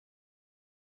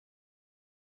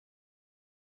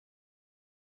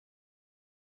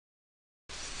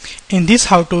In this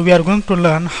how-to, we are going to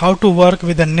learn how to work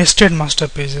with the nested master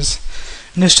pages.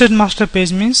 Nested master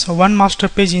page means one master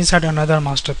page inside another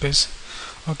master page.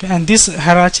 Okay, and this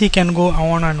hierarchy can go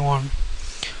on and on.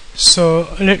 So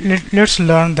let's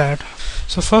learn that.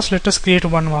 So first let us create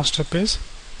one master page.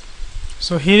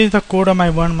 So here is the code of my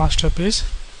one master page.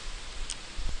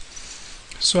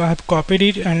 So I have copied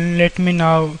it, and let me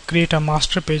now create a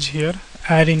master page here.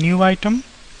 Add a new item,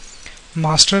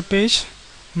 master page.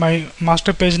 My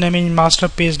master page name is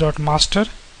masterpage.master,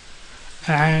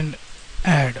 and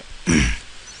add.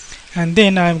 And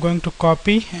then I am going to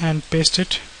copy and paste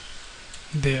it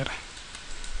there.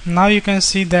 Now you can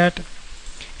see that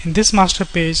in this master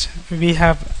page we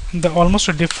have the almost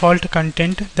a default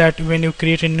content that when you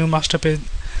create a new master page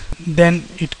then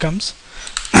it comes.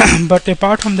 But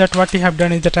apart from that, what we have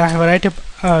done is that I have write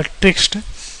a text.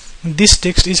 This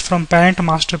text is from parent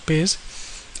master page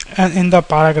and in the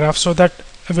paragraph, so that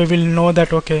we will know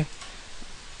that okay,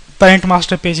 parent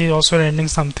master page is also rendering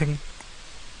something.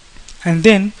 And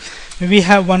then we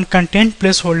have one content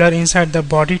placeholder inside the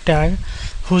body tag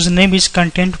whose name is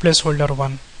content placeholder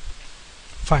 1.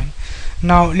 Fine.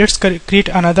 Now let's create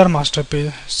another master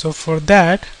page. So for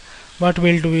that, what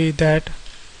we'll do is that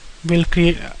we'll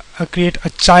create a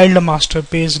child master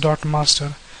page dot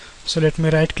master. So let me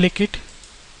right click it,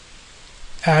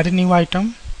 add a new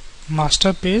item,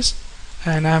 master page,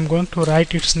 and I am going to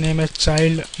write its name as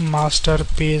child master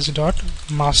page dot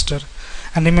master.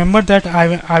 And remember that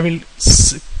I will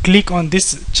click on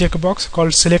this checkbox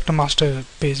called select master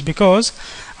page, because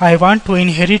I want to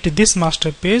inherit this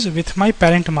master page with my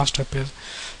parent master page.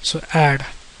 So add,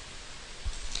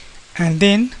 and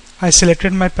then I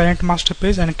selected my parent master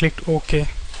page and clicked OK.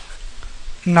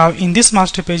 Now in this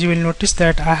master page you will notice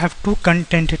that I have two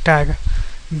content tag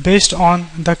based on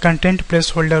the content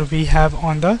placeholder we have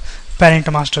on the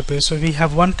parent master page. So we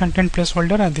have one content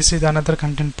placeholder, and this is another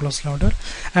content placeholder,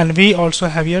 and we also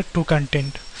have here two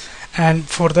content, and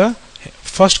for the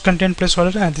first content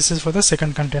placeholder, and this is for the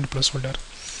second content placeholder.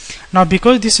 Now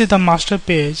because this is the master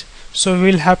page, so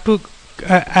we will have to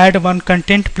add one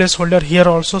content placeholder here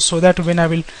also, so that when I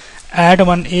will add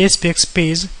one ASPX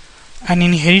page and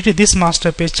inherit this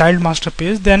master page, child master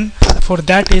page, then for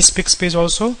that ASPX page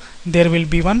also there will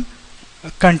be one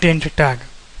content tag.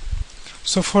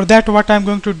 So for that, what I am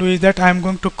going to do is that I am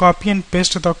going to copy and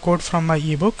paste the code from my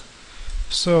ebook.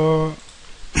 So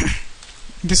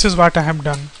this is what I have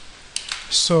done.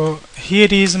 So here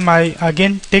is my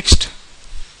again text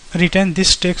written.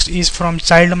 This text is from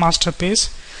child master page,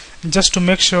 just to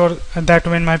make sure that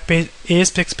when my page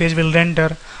ASPX page will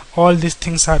render, all these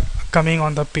things are coming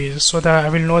on the page, so that I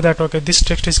will know that okay, this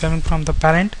text is coming from the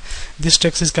parent, this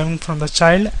text is coming from the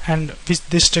child, and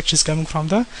this text is coming from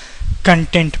the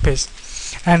content page.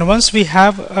 And once we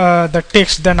have the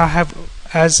text, then I have,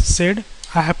 as said,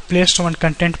 I have placed one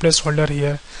content placeholder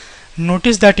here.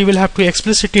 Notice that you will have to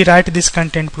explicitly write this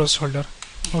content placeholder.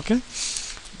 Okay,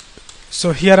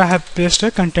 so here I have placed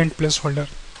a content placeholder,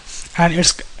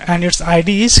 and its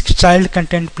ID is child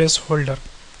content placeholder.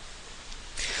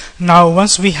 Now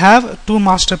once we have two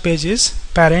master pages,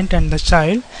 parent and the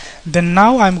child, then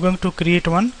now I am going to create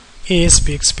one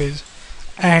ASPX page.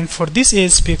 And for this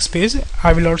ASPX page,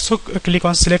 I will also click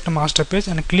on select master page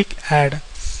and click add.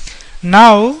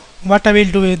 Now what I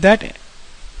will do is that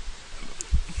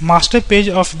master page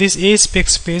of this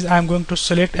ASPX page I am going to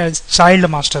select as child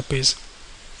master page.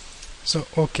 So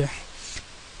okay.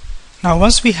 Now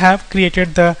once we have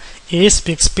created the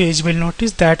ASPX page, we will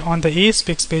notice that on the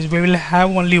ASPX page we will have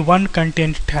only one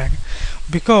content tag,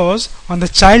 because on the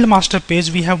child master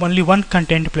page we have only one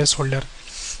content placeholder.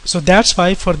 So that's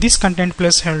why for this content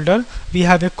placeholder we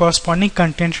have a corresponding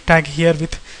content tag here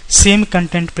with same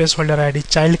content placeholder ID,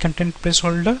 child content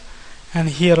placeholder, and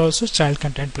here also child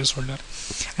content placeholder.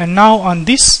 And now on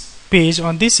this page,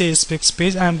 on this ASPX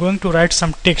page, I am going to write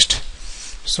some text.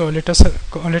 So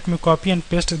let me copy and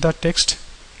paste the text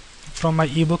from my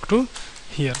ebook to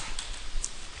here,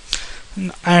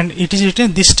 and it is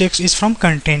written this text is from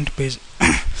content page.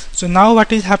 So now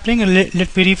what is happening, let me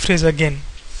rephrase again.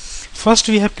 First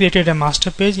we have created a master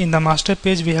page. In the master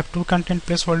page we have two content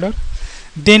placeholder.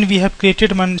 Then we have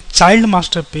created one child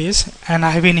master page, and I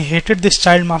have inherited this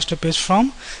child master page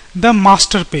from the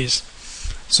master page.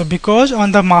 So because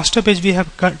on the master page we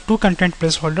have two content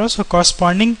placeholders, so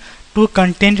corresponding two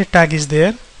content tag is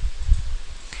there,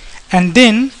 and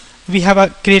then we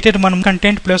have created one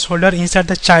content placeholder inside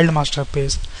the child master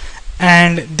page,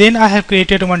 and then I have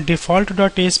created one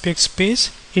default.aspx page,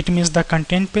 it means the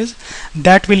content page,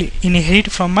 that will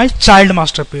inherit from my child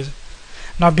master page.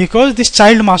 Now because this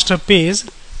child master page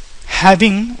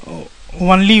having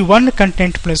only one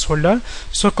content placeholder,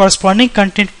 so corresponding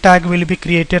content tag will be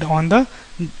created on the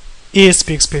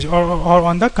ASPX page or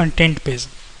on the content page.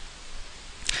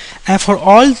 And for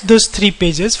all those three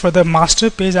pages, for the master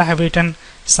page I have written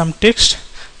some text,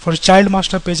 for child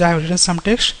master page I have written some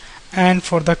text, and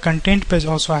for the content page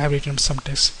also I have written some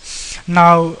text.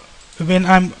 Now when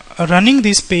I'm running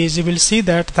this page, you will see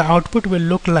that the output will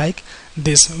look like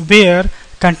this, where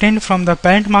content from the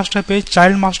parent master page,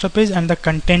 child master page, and the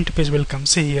content page will come.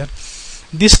 See here,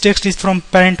 this text is from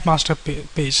parent master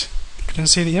page. You can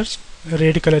see here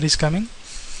red color is coming,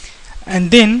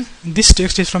 and then this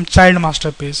text is from child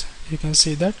master page. You can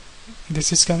see that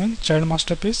this is coming child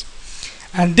master page,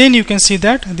 and then you can see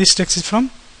that this text is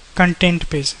from content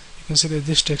page. You can see that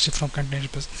this text is from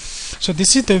content page. So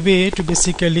this is the way to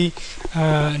basically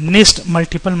nest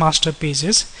multiple master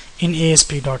pages in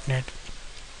ASP.NET.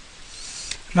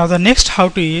 Now the next how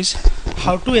to is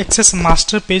how to access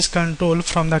master page control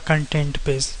from the content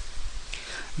page.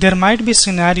 There might be a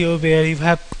scenario where you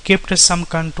have kept some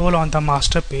control on the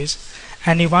master page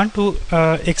and you want to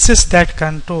access that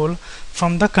control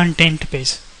from the content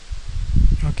page.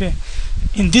 Okay,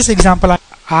 in this example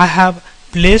I have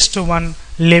placed one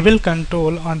label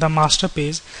control on the master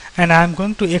page and I am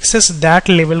going to access that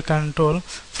label control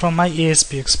from my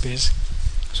ASPX page.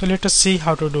 So let us see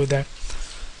how to do that.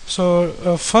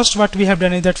 So first what we have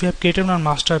done is that we have created one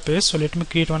master page. So let me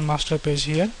create one master page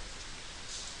here.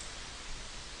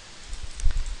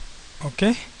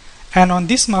 Okay, and on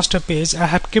this master page I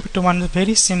have kept one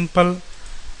very simple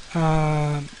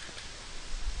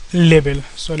label.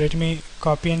 So let me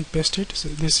copy and paste it. So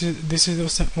this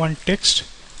is one text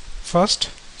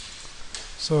first.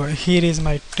 So here is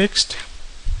my text,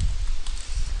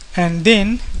 and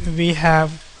then we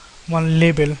have one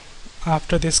label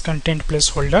after this content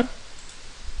placeholder.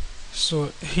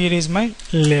 So here is my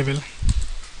label.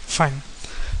 Fine.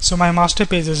 So my master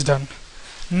page is done.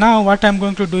 Now what I'm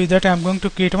going to do is that I'm going to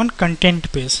create one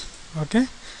content page. Okay,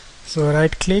 so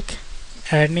right click,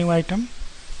 add new item,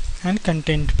 and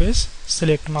content page,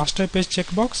 select master page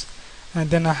checkbox, and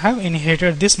then I have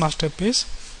inherited this master page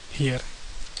here.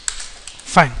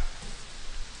 Fine.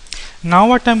 Now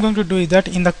what I'm going to do is that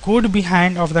in the code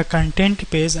behind of the content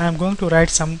page I'm going to write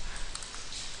some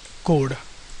code.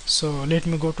 So let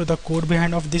me go to the code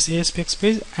behind of this ASPX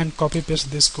page and copy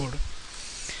paste this code.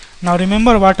 Now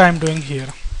remember what I am doing here.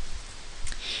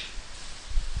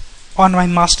 On my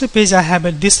master page I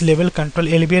have this label control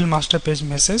LBL master page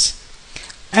message,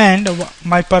 and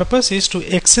my purpose is to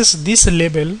access this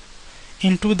label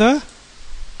into the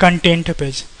content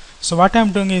page. So what I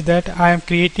am doing is that I am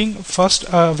creating first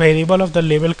a variable of the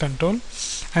label control,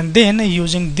 and then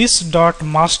using this dot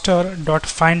master dot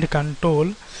find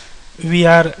control we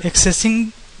are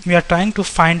trying to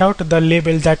find out the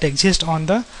label that exists on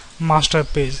the master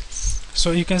page.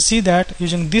 So you can see that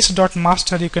using this dot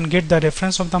master you can get the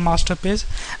reference of the master page,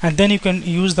 and then you can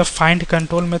use the find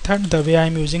control method the way I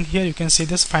am using here. You can see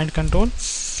this find control,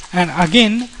 and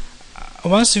again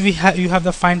once you have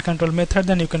the find control method,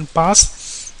 then you can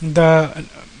pass the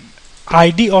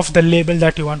ID of the label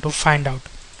that you want to find out,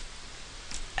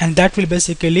 and that will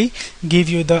basically give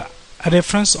you the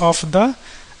reference of the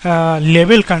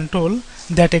label control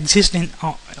that exists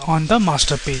on the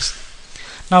master page.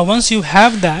 Now once you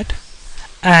have that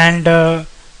and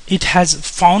it has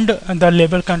found the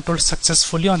label control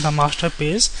successfully on the master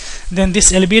page, then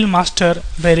this LBL master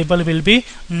variable will be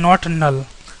not null,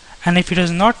 and if it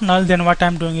is not null, then what I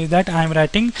am doing is that I am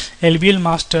writing LBL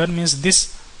master means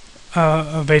this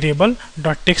variable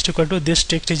dot text equal to this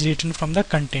text is written from the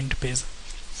content page.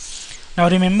 Now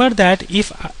remember that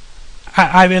if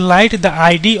I will write the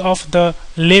ID of the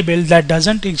label that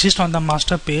doesn't exist on the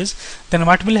master page, then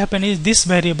what will happen is this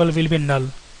variable will be null.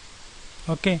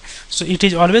 Okay, so it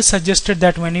is always suggested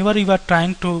that whenever you are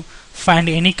trying to find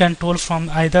any control from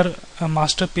either a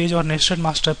master page or nested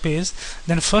master page,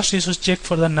 then first you should check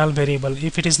for the null variable.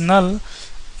 If it is null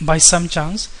by some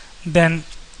chance, then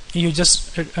you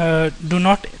just do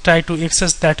not try to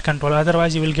access that control,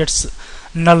 otherwise you will get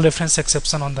null reference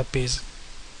exception on the page.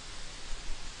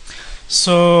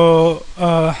 So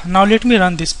now let me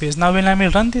run this page. Now when I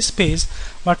will run this page,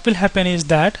 what will happen is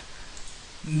that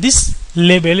this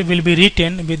label will be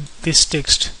written with this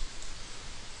text.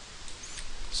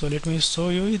 So let me show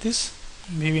you this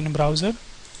view in browser,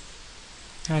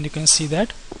 and you can see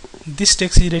that this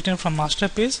text is written from master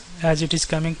page as it is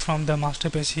coming from the master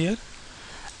page here,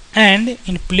 and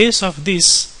in place of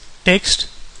this text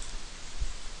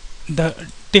the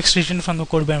text written from the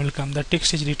code behind will come. The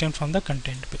text is written from the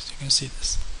content page. You can see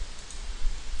this.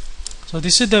 So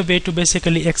this is the way to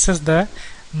basically access the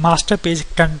master page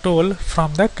control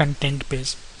from the content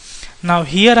page. Now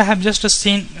here I have just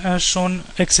shown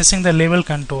accessing the label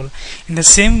control. In the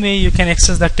same way, you can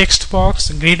access the text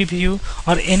box, grid view,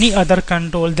 or any other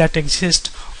control that exists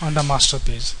on the master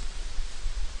page.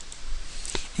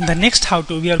 In the next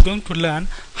how-to, we are going to learn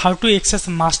how to access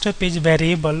master page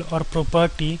variable or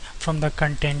property from the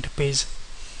content page.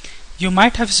 You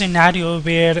might have a scenario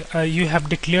where you have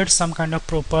declared some kind of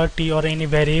property or any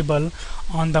variable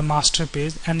on the master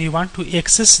page and you want to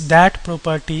access that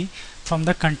property from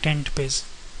the content page.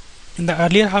 In the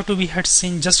earlier how-to we had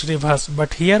seen just reverse,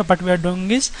 but here what we are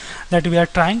doing is that we are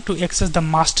trying to access the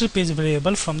master page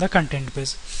variable from the content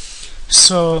page.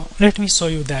 So let me show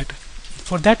you that.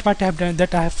 For that, what I have done is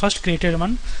that I have first created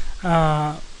one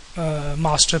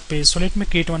master page. So let me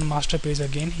create one master page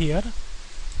again here.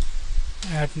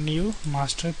 Add new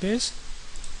master page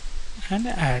and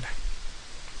add.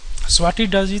 So what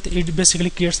it does is it basically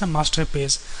creates a master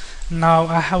page. Now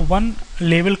I have one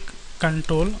label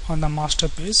control on the master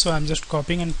page, so I'm just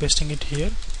copying and pasting it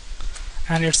here,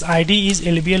 and its ID is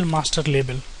LBL master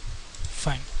label.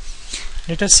 Fine.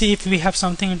 Let us see if we have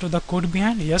something into the code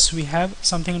behind. Yes, we have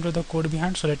something into the code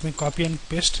behind, so let me copy and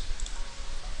paste.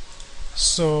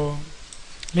 So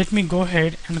let me go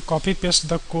ahead and copy paste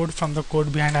the code from the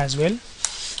code behind as well.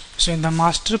 So in the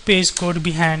master page code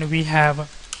behind, we have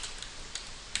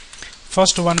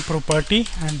first one property,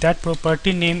 and that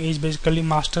property name is basically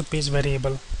master page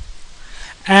variable.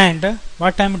 And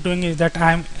what I'm doing is that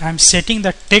I'm setting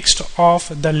the text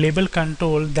of the label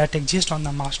control that exists on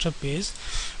the master page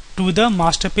to the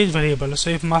master page variable. So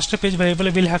if master page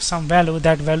variable will have some value,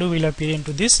 that value will appear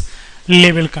into this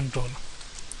label control.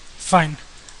 Fine.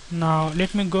 Now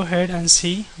let me go ahead and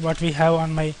see what we have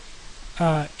on my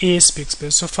ASPX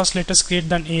page. So first let us create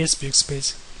the ASPX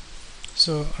page.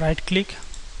 So right click,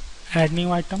 add new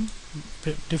item,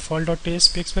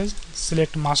 default.aspx page,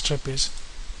 select master page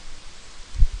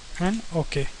and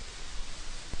OK.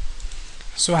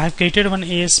 So I have created one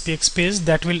ASPX page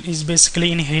that is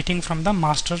basically inheriting from the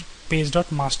master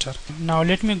page.master. Now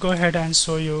let me go ahead and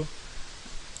show you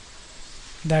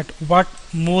that what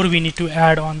more we need to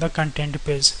add on the content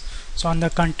page. So on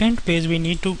the content page we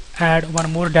need to add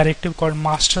one more directive called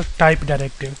master type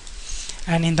directive,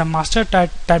 and in the master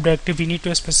type directive we need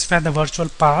to specify the virtual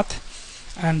path,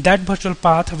 and that virtual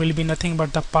path will be nothing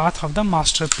but the path of the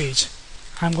master page.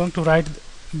 I'm going to write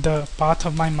the path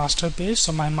of my master page.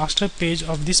 So my master page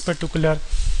of this particular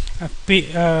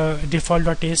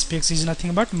default.aspx is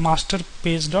nothing but master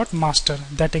page.master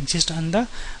that exists on the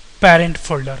parent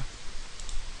folder.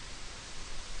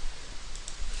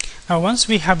 Now once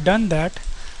we have done that,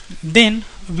 then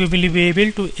we will be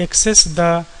able to access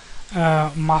the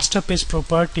master page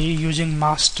property using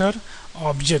master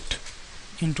object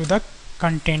into the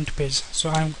content page. So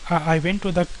I went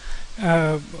to the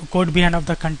code behind of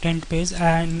the content page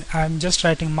and I'm just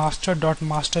writing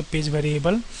master.master page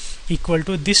variable equal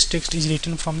to this text is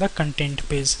written from the content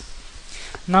page.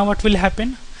 Now what will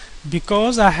happen,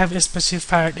 because I have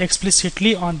specified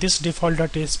explicitly on this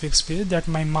default.aspx page that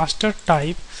my master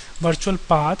type virtual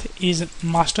path is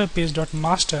master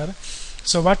page.master,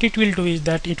 so what it will do is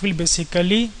that it will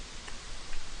basically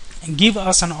give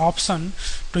us an option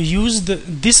to use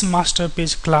this master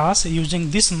page class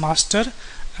using this master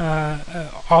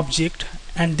object,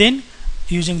 and then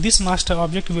using this master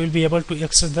object we will be able to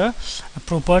access the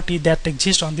property that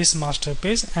exists on this master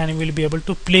page, and we will be able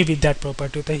to play with that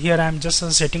property. So here I am just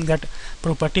setting that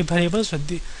property variable. So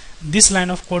this line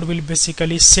of code will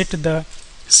basically set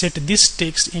this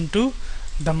text into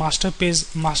the master page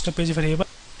variable,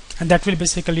 and that will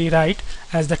basically write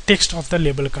as the text of the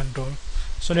label control.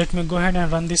 So let me go ahead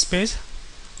and run this page.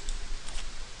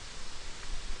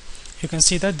 You can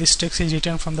see that this text is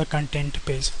written from the content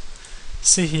page.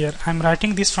 See here, I am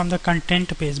writing this from the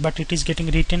content page, but it is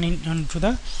getting written into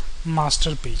the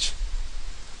master page,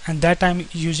 and that I am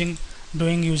using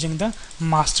the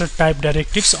master type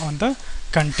directives on the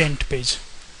content page.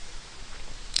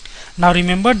 Now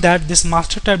remember that this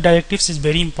master type directives is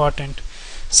very important.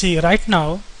 See right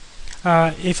now,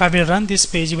 if I will run this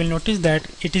page, you will notice that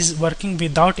it is working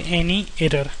without any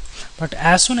error. But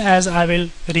as soon as I will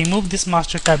remove this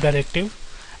master type directive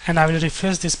and I will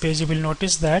refresh this page, you will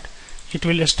notice that it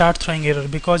will start throwing error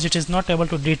because it is not able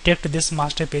to detect this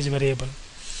master page variable.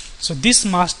 So this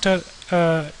master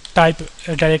type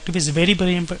directive is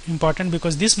very important,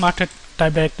 because this master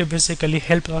type directive basically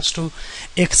helps us to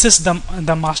access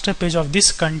the master page of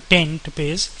this content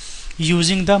page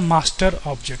using the master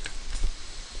object.